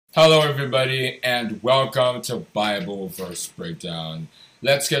Hello, everybody, and welcome to Bible Verse Breakdown.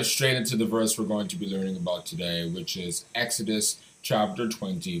 Let's get straight into the verse we're going to be learning about today, which is Exodus chapter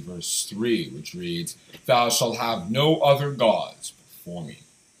 20, verse 3, which reads, "Thou shalt have no other gods before me."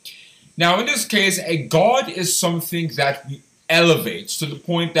 Now, in this case, a god is something that we elevate to the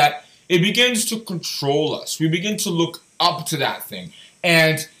point that it begins to control us. We begin to look up to that thing,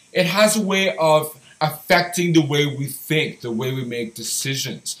 and it has a way of affecting the way we think, the way we make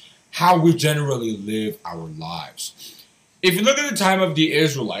decisions, how we generally live our lives. If you look at the time of the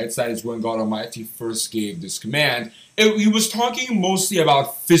Israelites, that is when God Almighty first gave this command, he was talking mostly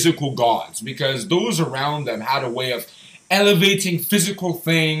about physical gods because those around them had a way of elevating physical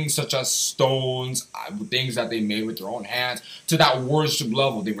things such as stones, things that they made with their own hands, to that worship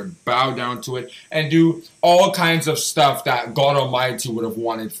level. They would bow down to it and do all kinds of stuff that God Almighty would have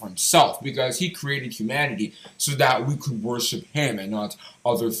wanted for himself because he created humanity so that we could worship him and not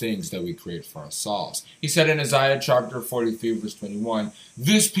other things that we create for ourselves. He said in Isaiah chapter 43 verse 21,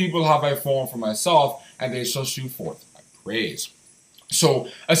 "This people have I formed for myself, and they shall shew forth my praise." So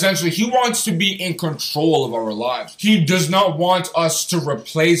essentially, he wants to be in control of our lives. He does not want us to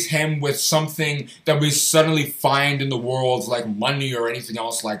replace him with something that we suddenly find in the world, like money or anything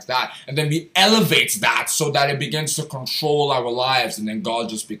else like that. And then we elevate that so that it begins to control our lives. And then God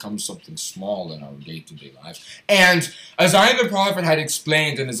just becomes something small in our day-to-day lives. And Isaiah the prophet had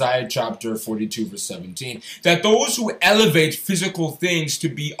explained in Isaiah chapter 42 verse 17, that those who elevate physical things to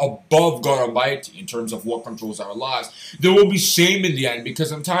be above God Almighty in terms of what controls our lives, there will be shame in the end,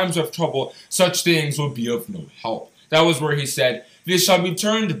 because in times of trouble, such things will be of no help. That was where he said, "They shall be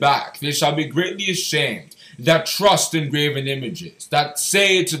turned back, they shall be greatly ashamed, that trust in graven images, that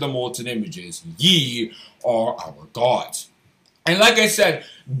say to the molten images, ye are our gods." And like I said,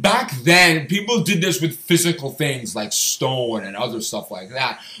 back then, people did this with physical things like stone and other stuff like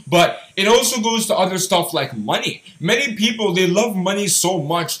that. But it also goes to other stuff like money. Many people, they love money so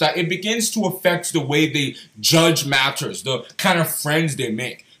much that it begins to affect the way they judge matters, the kind of friends they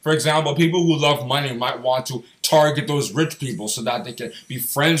make. For example, people who love money might want to target those rich people so that they can be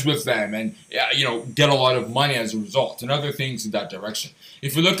friends with them and, get a lot of money as a result, and other things in that direction.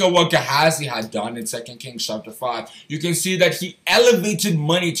 If you look at what Gehazi had done in 2 Kings chapter 5, you can see that he elevated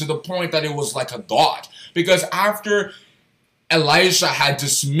money to the point that it was like a god. Because after Elisha had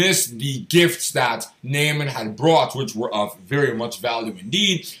dismissed the gifts that Naaman had brought, which were of very much value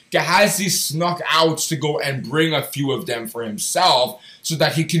indeed, Gehazi snuck out to go and bring a few of them for himself so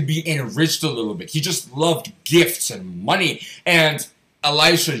that he could be enriched a little bit. He just loved gifts and money, and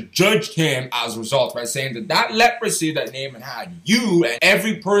Elisha judged him as a result by saying that that leprosy that Naaman had, you and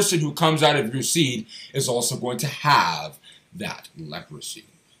every person who comes out of your seed is also going to have that leprosy.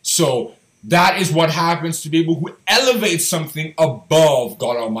 So that is what happens to people who elevate something above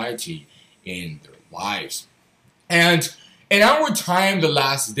God Almighty in their lives. And in our time, the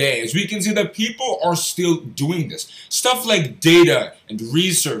last days, we can see that people are still doing this. Stuff like data and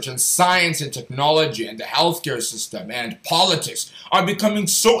research and science and technology and the healthcare system and politics are becoming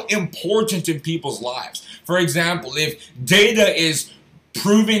so important in people's lives. For example, if data is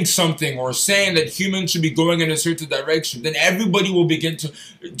proving something or saying that humans should be going in a certain direction, then everybody will begin to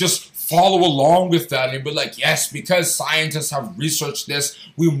just follow along with that and be like, yes, because scientists have researched this,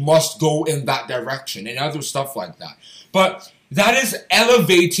 we must go in that direction, and other stuff like that. But that is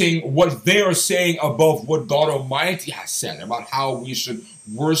elevating what they are saying above what God Almighty has said about how we should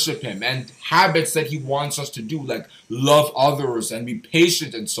worship him and habits that he wants us to do, like love others and be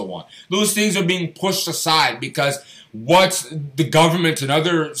patient and so on. Those things are being pushed aside because what the government and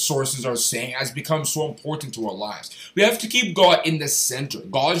other sources are saying has become so important to our lives. We have to keep God in the center.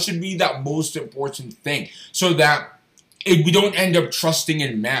 God should be that most important thing so that if we don't end up trusting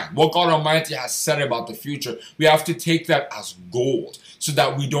in man, what God Almighty has said about the future, we have to take that as gold so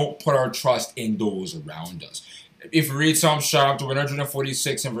that we don't put our trust in those around us. If we read Psalm chapter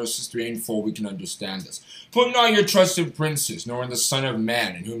 146 and verses 3 and 4, we can understand this. "Put not your trust in princes, nor in the Son of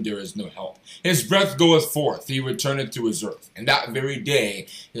Man, in whom there is no help. His breath goeth forth, he returneth to his earth, and that very day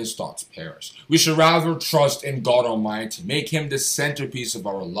his thoughts perish." We should rather trust in God Almighty, make him the centerpiece of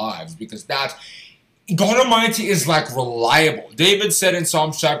our lives, because that God Almighty is like reliable. David said in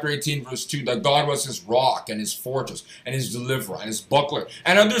Psalm chapter 18 verse 2 that God was his rock and his fortress and his deliverer and his buckler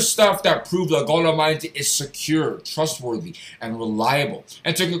and other stuff that prove that God Almighty is secure, trustworthy, and reliable.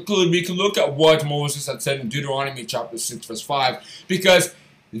 And to conclude, we can look at what Moses had said in Deuteronomy chapter 6 verse 5, because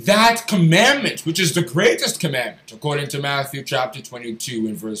that commandment, which is the greatest commandment, according to Matthew chapter 22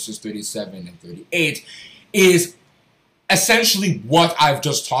 in verses 37 and 38, is essentially what I've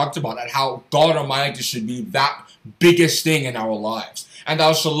just talked about, and how God Almighty should be that biggest thing in our lives. And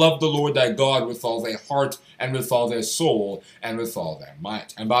thou shalt love the Lord thy God with all thy heart, and with all thy soul, and with all thy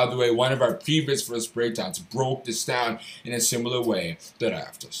might. And by the way, one of our previous verse breakdowns broke this down in a similar way that I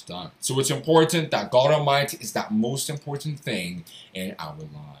have just done. So it's important that God Almighty is that most important thing in our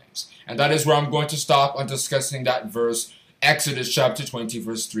lives. And that is where I'm going to stop on discussing that verse, Exodus chapter 20,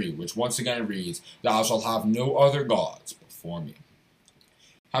 verse 3, which once again reads, Thou shalt have no other gods before me.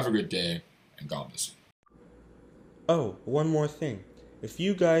 Have a good day, and God bless you. Oh, one more thing. If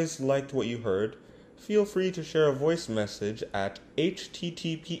you guys liked what you heard, feel free to share a voice message at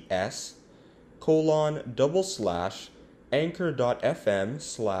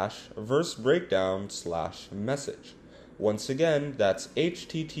https://anchor.fm/versebreakdown/message. Once again, that's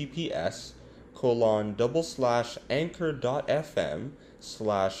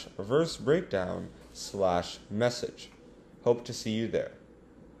https://anchor.fm/versebreakdown/message. Hope to see you there.